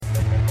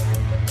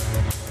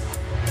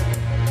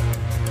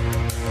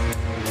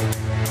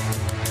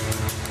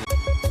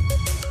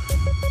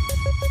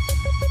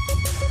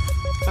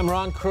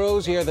Ron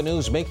Cruz. Here are the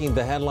news making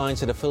the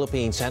headlines in the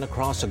Philippines and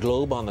across the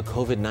globe on the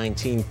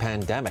COVID-19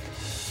 pandemic.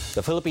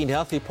 The Philippine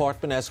Health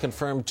Department has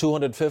confirmed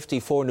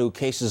 254 new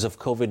cases of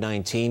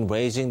COVID-19,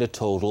 raising the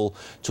total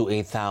to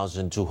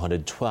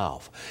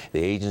 8,212.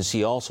 The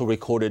agency also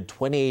recorded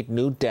 28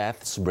 new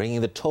deaths,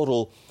 bringing the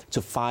total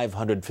to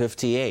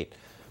 558.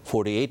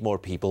 48 more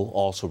people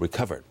also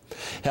recovered.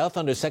 Health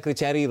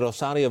Undersecretary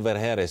Rosario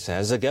Vergeire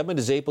says the government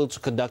is able to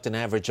conduct an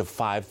average of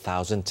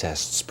 5,000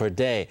 tests per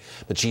day.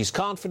 But she's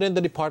confident the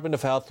Department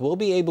of Health will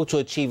be able to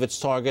achieve its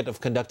target of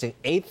conducting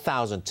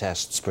 8,000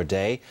 tests per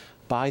day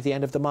by the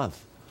end of the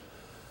month.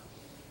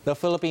 The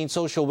Philippine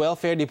Social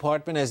Welfare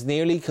Department has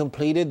nearly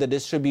completed the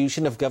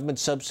distribution of government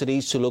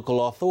subsidies to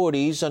local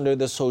authorities under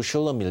the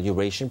Social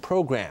Amelioration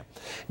Program.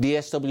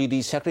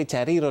 DSWD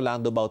Secretary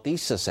Rolando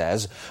Bautista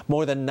says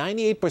more than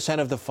 98%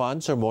 of the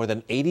funds, or more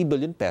than 80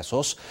 billion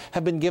pesos,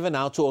 have been given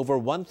out to over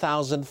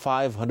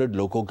 1,500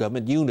 local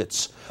government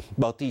units.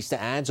 Bautista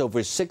adds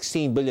over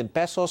 16 billion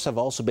pesos have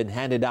also been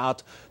handed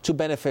out to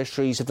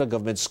beneficiaries of the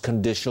government's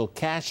conditional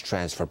cash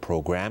transfer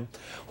program,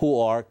 who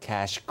are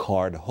cash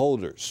card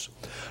holders.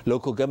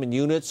 Local government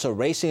units are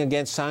racing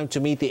against time to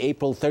meet the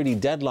April 30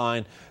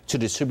 deadline to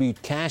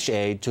distribute cash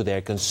aid to their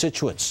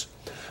constituents.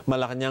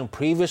 Malacanang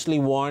previously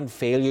warned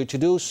failure to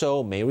do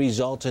so may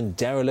result in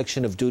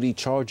dereliction of duty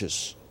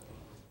charges.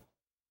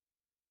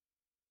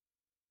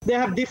 They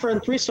have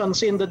different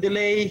reasons in the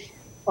delay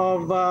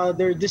of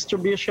their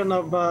distribution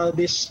of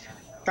these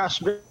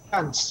cash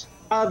grants.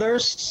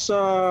 Others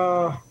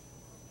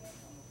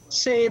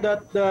say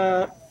that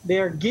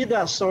their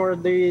GIDAs, or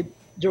the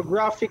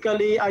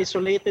geographically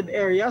isolated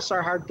areas,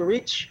 are hard to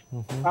reach.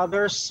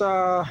 Others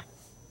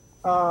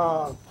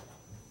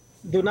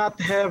do not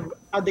have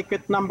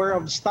adequate number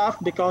of staff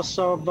because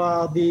of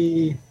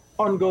the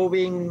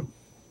ongoing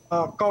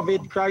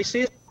COVID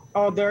crisis.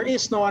 There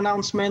is no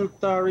announcement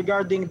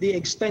regarding the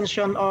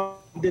extension of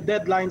the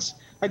deadlines.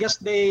 I guess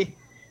they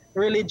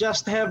really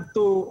just have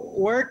to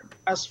work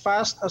as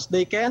fast as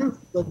they can,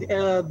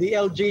 the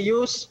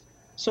LGUs,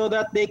 so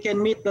that they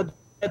can meet the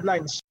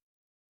deadlines.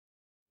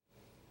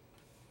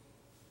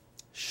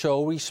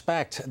 Show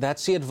respect.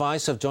 That's the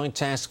advice of Joint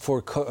Task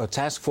Force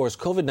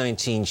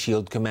COVID-19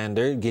 Shield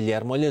Commander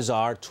Guillermo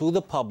Eleazar to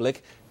the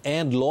public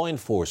and law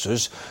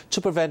enforcers to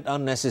prevent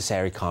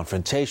unnecessary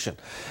confrontation.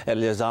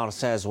 Eleazar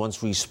says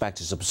once respect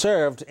is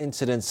observed,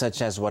 incidents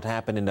such as what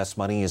happened in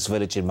Dasmariñas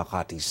village in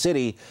Makati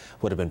City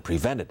would have been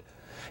prevented.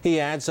 He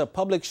adds the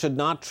public should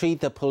not treat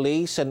the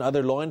police and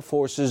other law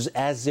enforcers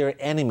as their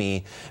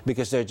enemy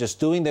because they're just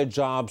doing their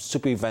jobs to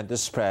prevent the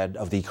spread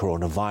of the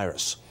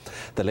coronavirus.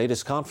 The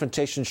latest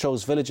confrontation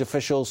shows village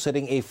officials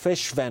sitting a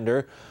fish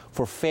vendor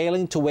for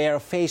failing to wear a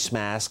face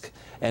mask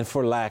and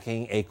for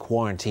lacking a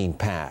quarantine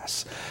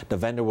pass. The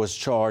vendor was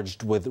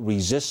charged with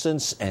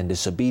resistance and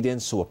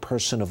disobedience to a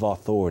person of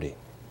authority.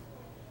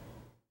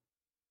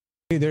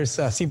 There's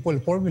a simple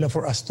formula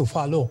for us to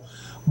follow,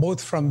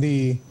 both from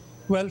the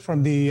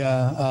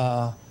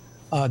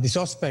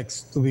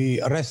suspects to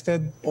be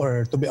arrested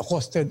or to be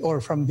accosted,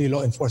 or from the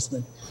law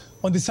enforcement.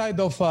 On the side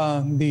of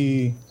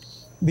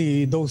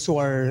those who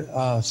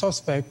are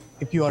suspect,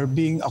 if you are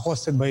being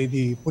accosted by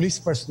the police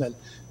personnel,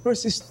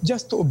 first is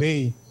just to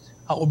obey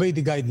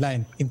the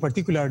guideline, in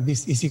particular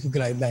this ECQ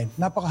guideline.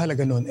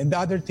 Napakahalaga nun. And the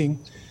other thing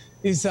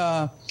is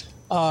to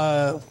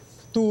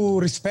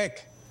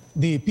respect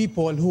the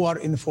people who are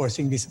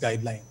enforcing this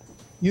guideline.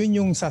 Yun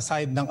yung sa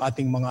side ng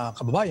ating mga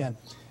kababayan.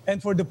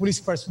 And for the police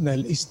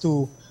personnel is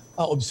to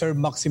observe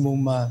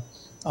maximum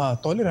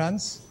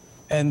tolerance,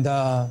 and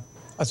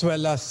as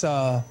well as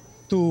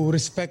to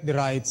respect the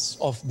rights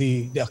of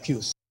the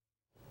accused.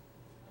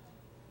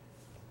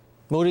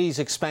 Moody's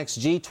expects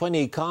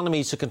G20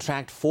 economies to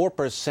contract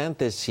 4%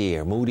 this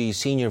year. Moody's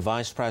Senior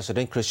Vice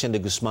President Christian de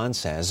Guzman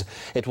says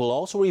it will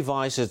also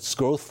revise its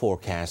growth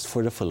forecast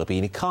for the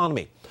Philippine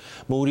economy.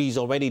 Moody's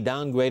already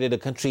downgraded the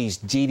country's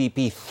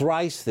GDP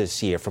thrice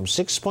this year, from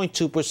 6.2%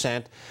 to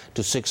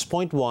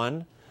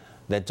 6.1%,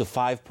 then to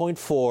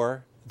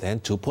 5.4%,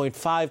 then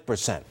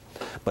 2.5%.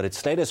 But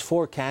its latest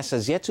forecast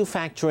has yet to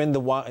factor in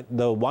the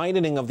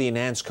widening of the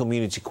enhanced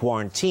community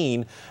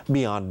quarantine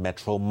beyond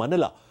Metro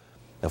Manila.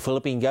 The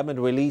Philippine government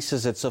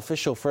releases its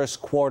official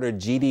first quarter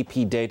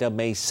GDP data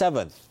May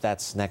 7th.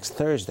 That's next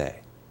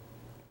Thursday.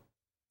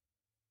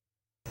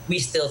 We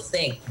still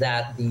think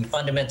that the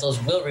fundamentals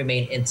will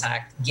remain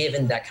intact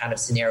given that kind of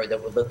scenario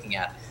that we're looking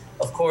at.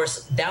 Of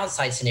course,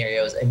 downside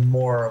scenarios, a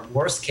more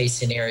worst case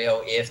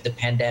scenario if the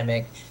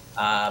pandemic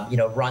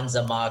runs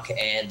amok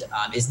and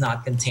is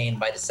not contained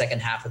by the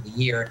second half of the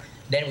year,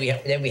 then we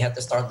have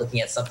to start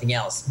looking at something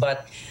else.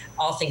 But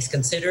all things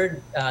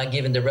considered,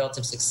 given the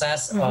relative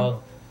success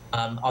of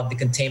the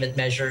containment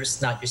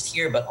measures, not just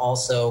here, but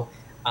also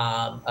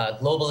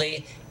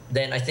globally,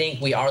 then I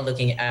think we are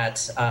looking at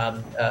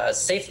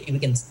safely.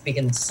 We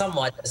can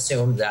somewhat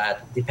assume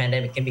that the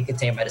pandemic can be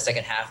contained by the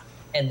second half,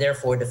 and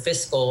therefore the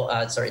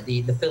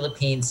the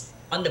Philippines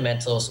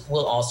fundamentals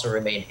will also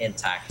remain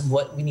intact.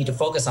 What we need to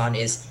focus on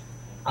is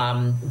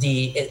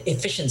the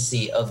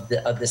efficiency of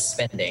the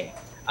spending.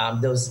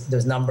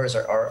 Those numbers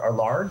are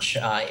large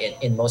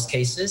in most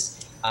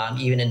cases.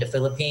 Even in the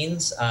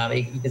Philippines,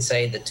 you could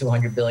say the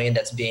 200 billion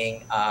that's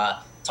being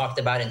talked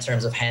about in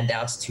terms of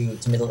handouts to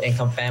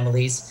middle-income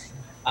families.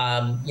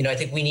 I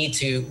think we need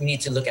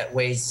to look at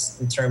ways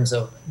in terms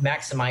of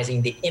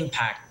maximizing the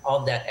impact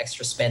of that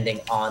extra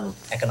spending on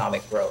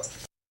economic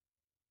growth.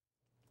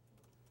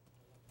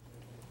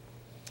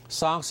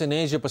 Stocks in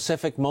Asia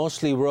Pacific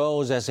mostly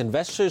rose as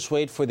investors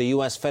wait for the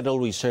U.S. Federal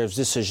Reserve's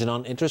decision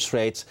on interest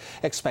rates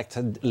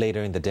expected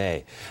later in the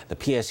day. The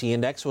PSE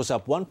index was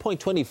up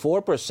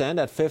 1.24%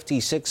 at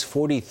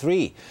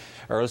 56.43.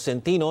 Earl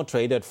Centino,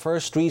 trade at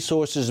First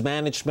Resources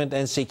Management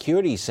and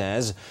Security,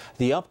 says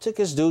the uptick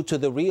is due to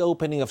the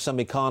reopening of some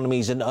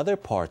economies in other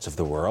parts of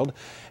the world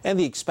and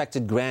the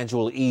expected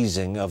gradual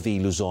easing of the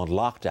Luzon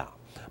lockdown.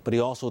 But he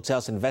also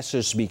tells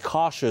investors to be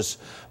cautious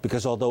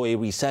because although a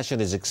recession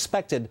is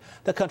expected,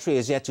 the country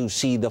has yet to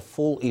see the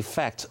full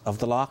effect of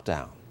the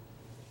lockdown.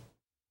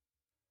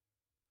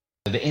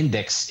 The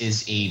index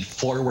is a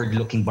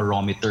forward-looking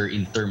barometer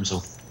in terms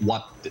of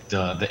what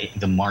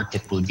the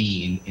market will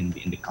be in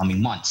the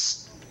coming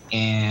months.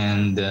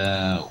 And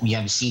we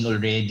have seen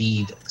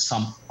already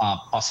some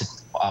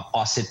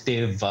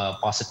positive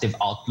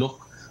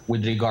outlook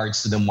with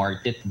regards to the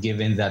market,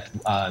 given that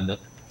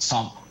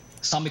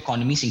some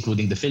economies,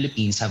 including the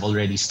Philippines, have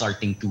already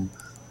starting to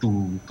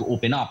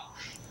open up,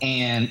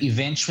 and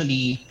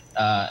eventually,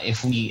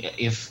 if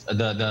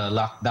the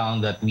lockdown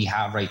that we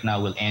have right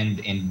now will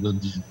end and will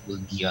be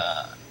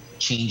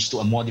changed to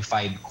a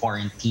modified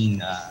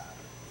quarantine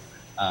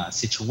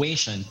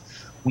situation,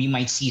 we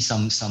might see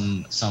some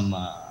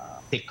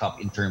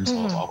pickup in terms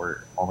of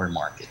our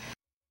market.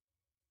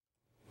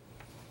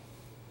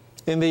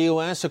 In the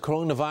U.S., the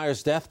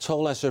coronavirus death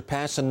toll has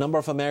surpassed the number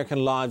of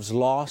American lives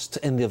lost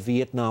in the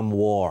Vietnam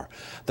War.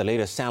 The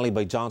latest tally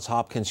by Johns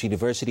Hopkins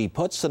University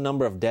puts the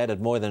number of dead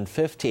at more than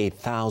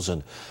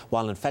 58,000,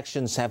 while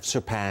infections have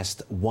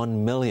surpassed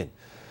 1 million.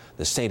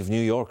 The state of New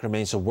York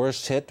remains the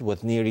worst hit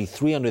with nearly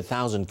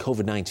 300,000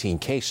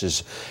 COVID-19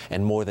 cases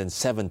and more than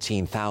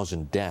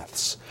 17,000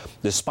 deaths.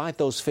 Despite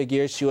those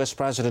figures, U.S.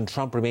 President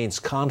Trump remains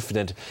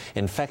confident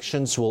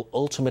infections will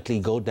ultimately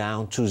go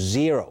down to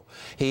zero.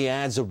 He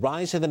adds a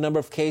rise in the number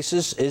of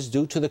cases is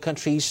due to the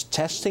country's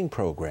testing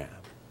program.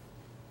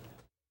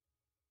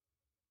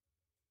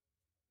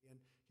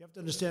 You have to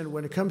understand,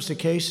 when it comes to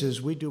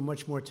cases, we do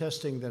much more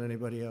testing than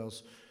anybody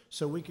else.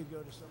 So we could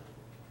go to some...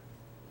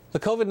 The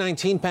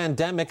COVID-19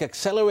 pandemic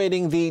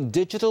accelerating the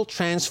digital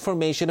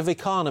transformation of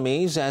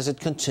economies as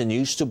it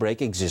continues to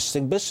break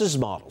existing business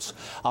models.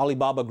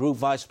 Alibaba Group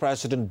Vice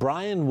President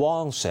Brian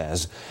Wong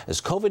says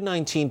as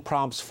COVID-19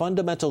 prompts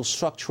fundamental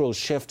structural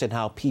shift in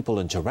how people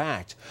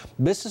interact,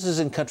 businesses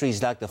in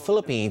countries like the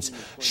Philippines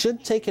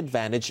should take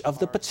advantage of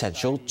the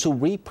potential to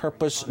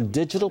repurpose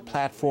digital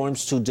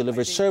platforms to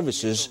deliver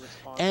services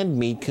and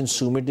meet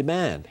consumer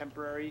demand.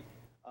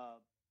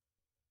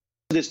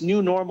 This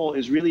new normal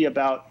is really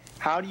about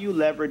how do you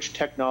leverage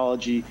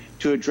technology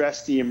to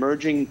address the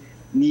emerging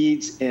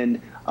needs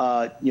and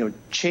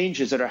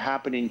changes that are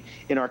happening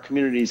in our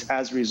communities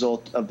as a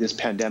result of this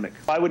pandemic.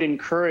 I would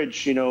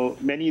encourage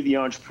many of the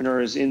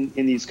entrepreneurs in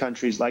these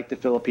countries like the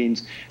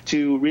Philippines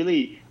to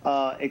really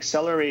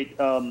accelerate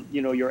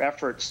your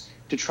efforts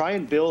to try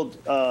and build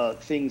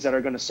things that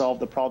are going to solve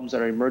the problems that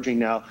are emerging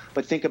now,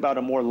 but think about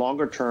a more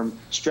longer-term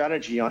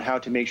strategy on how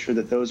to make sure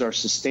that those are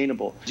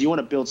sustainable. You want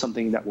to build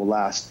something that will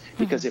last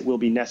because it will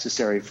be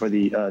necessary for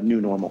the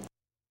new normal.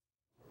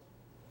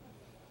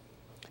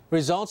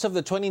 Results of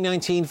the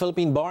 2019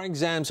 Philippine bar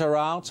exams are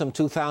out. Some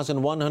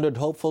 2,100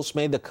 hopefuls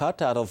made the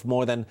cut out of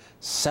more than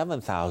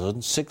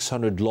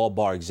 7,600 law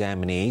bar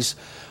examinees,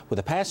 with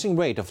a passing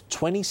rate of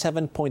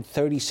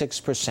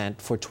 27.36%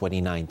 for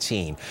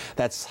 2019.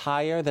 That's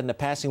higher than the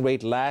passing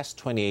rate last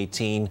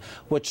 2018,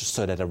 which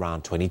stood at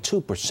around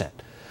 22%.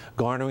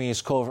 Garnering a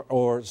score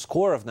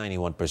of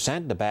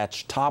 91%, the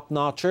batch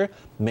top-notcher,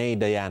 May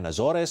Diane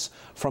Azores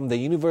from the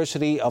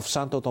University of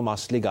Santo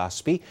Tomas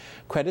Legazpi,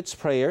 credits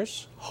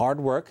prayers, hard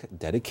work,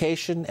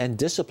 dedication, and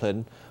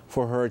discipline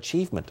for her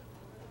achievement.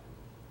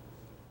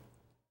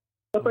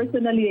 So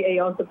personally, I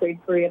also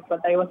prayed for it,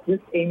 but I was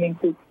just aiming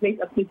to place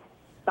at least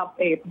top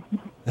 8.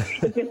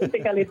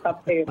 Specifically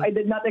top 8. I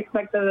did not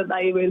expect that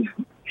I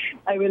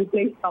will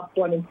place top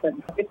 1 instead.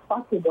 It's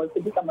possible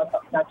to become a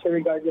top-notcher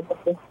regardless of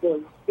the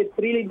school. It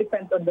really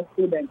depends on the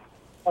student,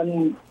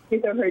 on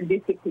his or her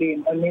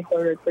discipline, on his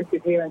or her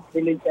perseverance,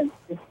 diligence.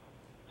 If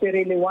she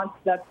really wants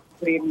that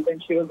dream, then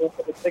she will go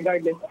for it,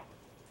 regardless of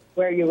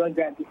where you will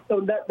graduate. So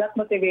that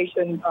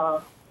motivation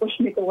pushed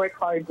me to work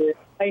harder.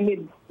 I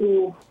need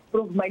to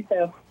prove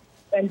myself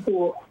and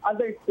to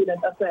other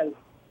students as well,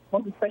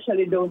 most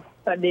especially those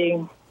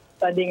studying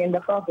in the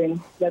province,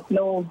 that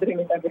no dream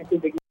is ever too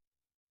big.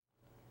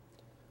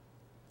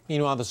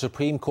 Meanwhile, the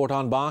Supreme Court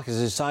en banc has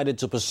decided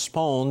to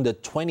postpone the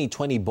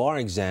 2020 bar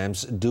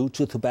exams due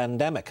to the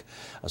pandemic.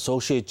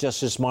 Associate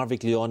Justice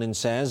Marvic Leonin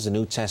says the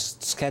new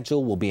test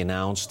schedule will be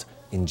announced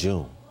in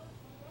June.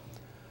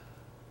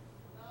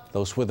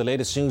 Those were the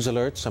latest news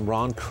alerts. I'm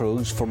Ron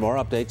Cruz. For more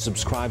updates,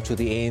 subscribe to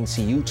the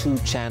ANC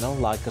YouTube channel,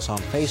 like us on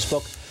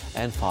Facebook,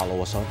 and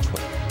follow us on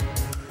Twitter.